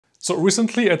So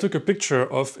recently I took a picture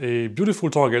of a beautiful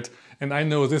target, and I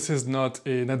know this is not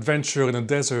an adventure in a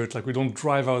desert, like we don't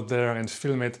drive out there and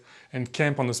film it and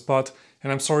camp on the spot.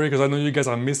 And I'm sorry because I know you guys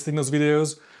are missing those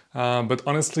videos, but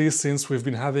honestly, since we've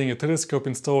been having a telescope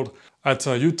installed at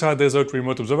Utah Desert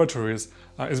Remote Observatories,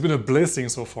 it's been a blessing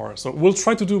so far. So we'll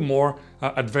try to do more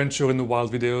adventure in the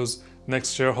wild videos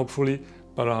next year, hopefully,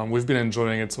 but we've been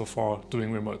enjoying it so far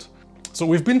doing remote. So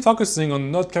we've been focusing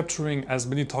on not capturing as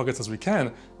many targets as we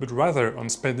can, but rather on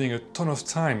spending a ton of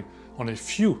time on a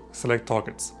few select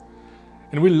targets.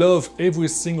 And we love every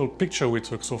single picture we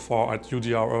took so far at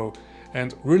UDRO,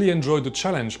 and really enjoyed the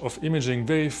challenge of imaging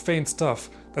very faint stuff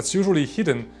that's usually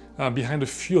hidden behind a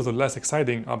few of the less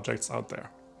exciting objects out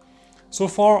there. So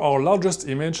far, our largest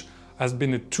image has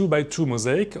been a 2x2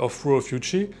 mosaic of Rho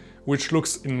Ophiuchi, which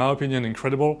looks, in my opinion,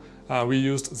 incredible. We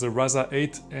used the RASA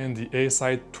 8 and the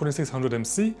A-side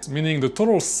 2600MC, meaning the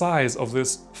total size of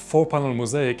this 4-panel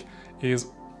mosaic is,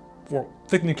 well,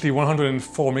 technically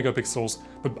 104 megapixels,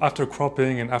 but after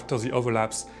cropping and after the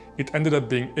overlaps, it ended up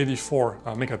being 84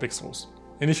 megapixels.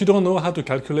 And if you don't know how to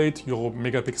calculate your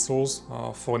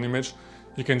megapixels for an image,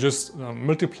 you can just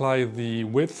multiply the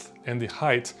width and the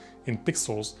height in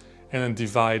pixels and then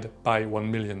divide by 1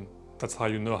 million. That's how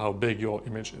you know how big your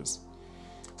image is.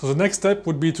 So the next step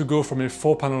would be to go from a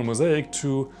 4-panel mosaic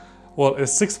to, well, a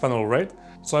 6-panel, right?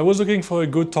 So I was looking for a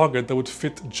good target that would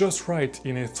fit just right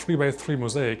in a 3x3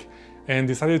 mosaic and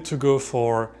decided to go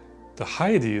for the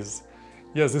Hyades.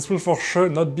 Yes, this will for sure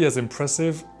not be as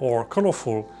impressive or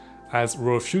colorful as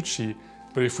Rho Ophiuchi,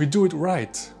 but if we do it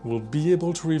right, we'll be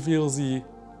able to reveal the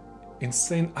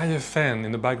insane IFN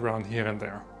in the background here and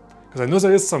there. Because I know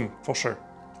there is some, for sure.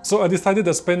 So I decided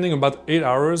that spending about 8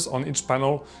 hours on each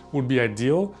panel would be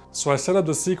ideal, so I set up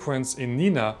the sequence in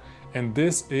Nina, and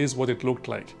this is what it looked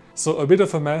like. So a bit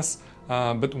of a mess,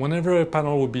 but whenever a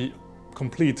panel would be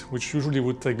complete, which usually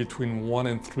would take between 1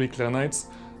 and 3 clear nights,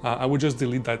 I would just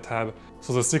delete that tab,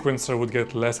 so the sequencer would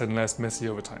get less and less messy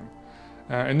over time.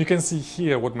 And you can see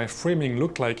here what my framing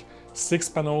looked like. 6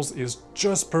 panels is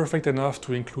just perfect enough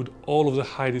to include all of the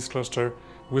Hyades cluster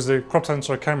with a crop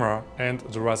sensor camera and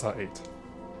the RASA 8.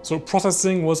 So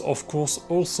processing was of course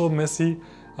also messy.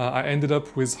 I ended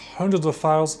up with hundreds of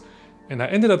files, and I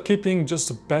ended up keeping just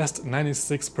the best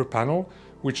 96 per panel,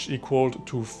 which equaled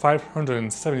to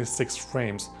 576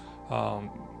 frames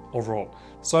overall.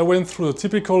 So I went through the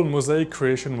typical mosaic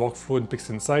creation workflow in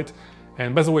PixInsight,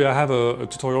 and by the way, I have a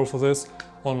tutorial for this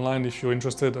online if you're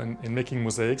interested in making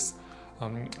mosaics.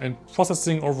 And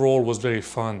processing overall was very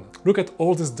fun. Look at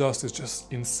all this dust, it's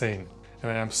just insane. And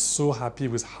I am so happy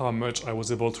with how much I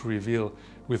was able to reveal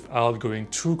without going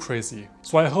too crazy.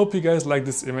 So I hope you guys like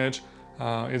this image.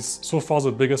 It's so far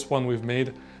the biggest one we've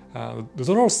made. The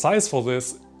total size for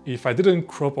this, if I didn't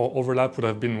crop or overlap, would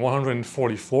have been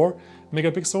 144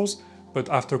 megapixels, but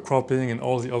after cropping and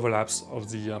all the overlaps of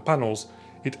the panels,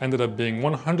 it ended up being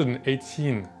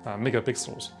 118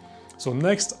 megapixels. So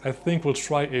next, I think we'll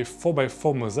try a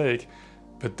 4x4 mosaic,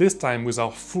 but this time with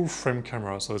our full frame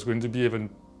camera, so it's going to be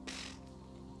even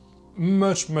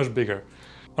much bigger.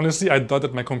 Honestly, I doubt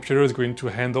that my computer is going to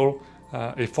handle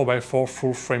a 4x4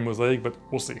 full frame mosaic, but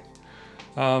we'll see.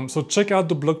 So check out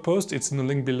the blog post, it's in the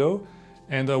link below.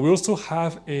 And we also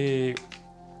have a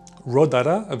raw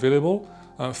data available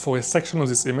for a section of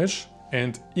this image,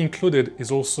 and included is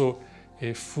also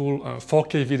a full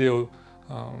 4K video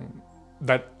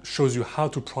that shows you how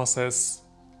to process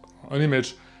an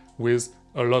image with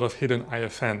a lot of hidden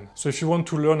IFN. So if you want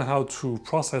to learn how to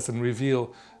process and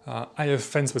reveal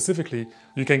IFN specifically,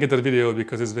 you can get that video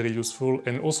because it's very useful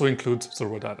and also includes the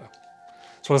raw data.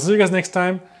 So I'll see you guys next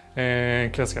time,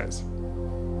 and clear skies.